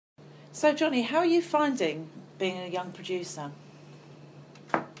So Johnny, how are you finding being a young producer?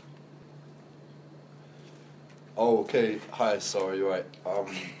 Oh, okay. Hi, sorry, you're right.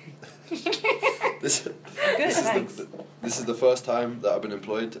 This is the first time that I've been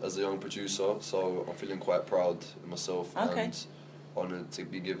employed as a young producer, so I'm feeling quite proud of myself and honoured to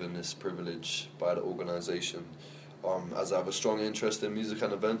be given this privilege by the organisation. As I have a strong interest in music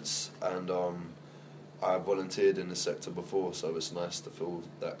and events, and I volunteered in the sector before, so it's nice to feel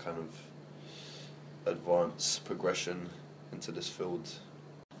that kind of advanced progression into this field.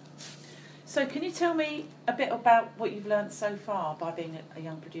 So can you tell me a bit about what you've learned so far by being a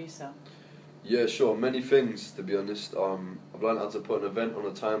young producer? Yeah, sure. Many things, to be honest. I've learned how to put an event on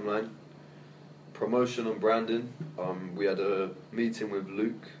a timeline, promotion and branding. We had a meeting with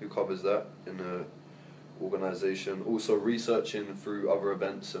Luke, who covers that in the organisation. Also researching through other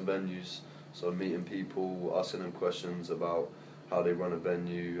events and venues. So meeting people, asking them questions about how they run a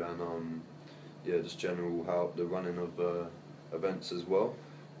venue and just general how the running of events as well.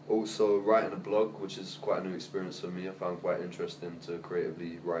 Also writing a blog, which is quite a new experience for me. I found quite interesting to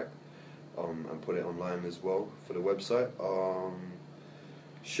creatively write and put it online as well for the website.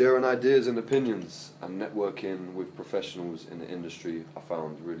 Sharing ideas and opinions and networking with professionals in the industry I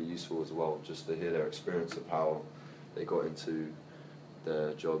found really useful as well, just to hear their experience of how they got into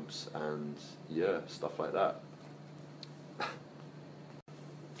their jobs and stuff like that.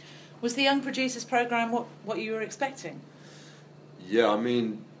 Was the Young Producers Programme what you were expecting? Yeah, I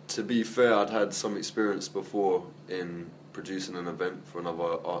mean, to be fair, I'd had some experience before in producing an event for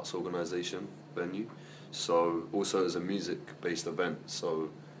another arts organisation venue. So also it was a music-based event,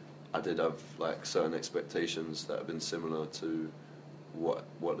 so I did have like certain expectations that have been similar to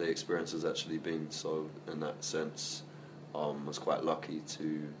what the experience has actually been. So in that sense, I was quite lucky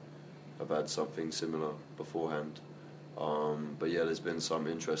to have had something similar beforehand. But yeah, there's been some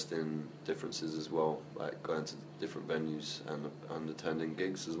interesting differences as well, like going to different venues and attending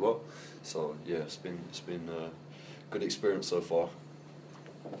gigs as well. So yeah, it's been a good experience so far.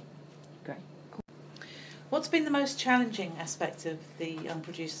 Great. What's been the most challenging aspect of the Young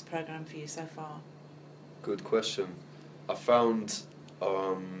Producers Programme for you so far? Good question. I found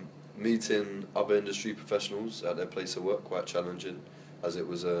meeting other industry professionals at their place of work quite challenging, as it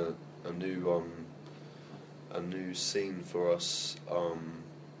was a new scene for us, and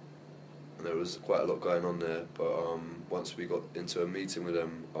there was quite a lot going on there, but once we got into a meeting with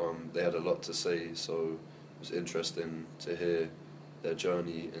them, they had a lot to say, so it was interesting to hear their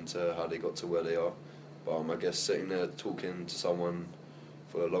journey into how they got to where they are. But I guess sitting there talking to someone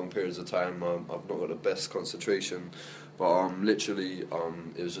for long periods of time, I've not got the best concentration, but literally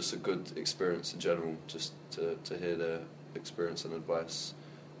it was just a good experience in general, just to hear their experience and advice,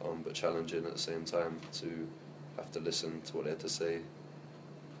 but challenging at the same time to have to listen to what they had to say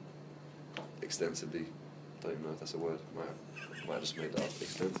extensively. Don't even know if that's a word. Might have just made that up.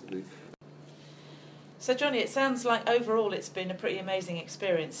 Extensively. So Johnny, it sounds like overall it's been a pretty amazing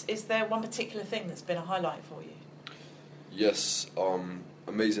experience. Is there one particular thing that's been a highlight for you? Yes,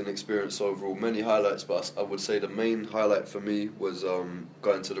 amazing experience overall. Many highlights, but I would say the main highlight for me was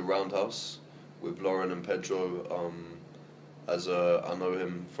going to the Roundhouse with Lauren and Pedro. As I know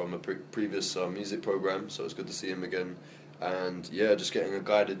him from a previous music program, so it's good to see him again. And yeah, just getting a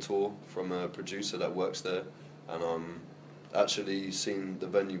guided tour from a producer that works there, and actually seen the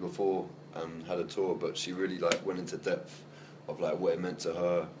venue before and had a tour, but she really went into depth of what it meant to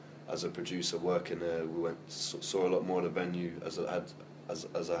her as a producer working there. We saw a lot more of the venue as I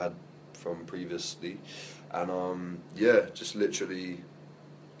had from previously, and just literally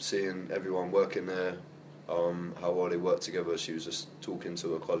seeing everyone working there. How well they work together. She was just talking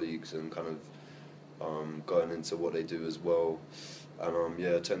to her colleagues and kind of going into what they do as well. And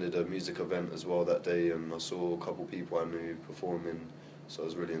attended a music event as well that day, and I saw a couple people I knew performing, so it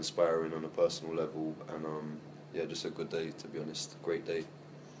was really inspiring on a personal level, and just a good day, to be honest. Great day.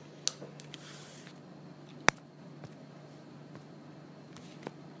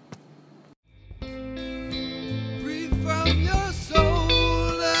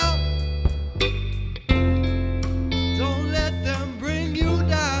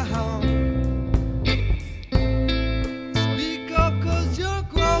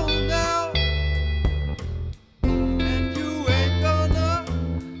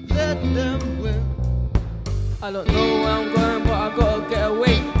 I don't know where I'm going, but I gotta get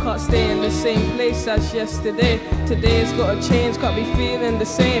away. Can't stay in the same place as yesterday. Today's gotta change, can't be feeling the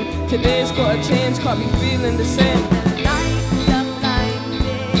same. Today's gotta change, can't be feeling the same.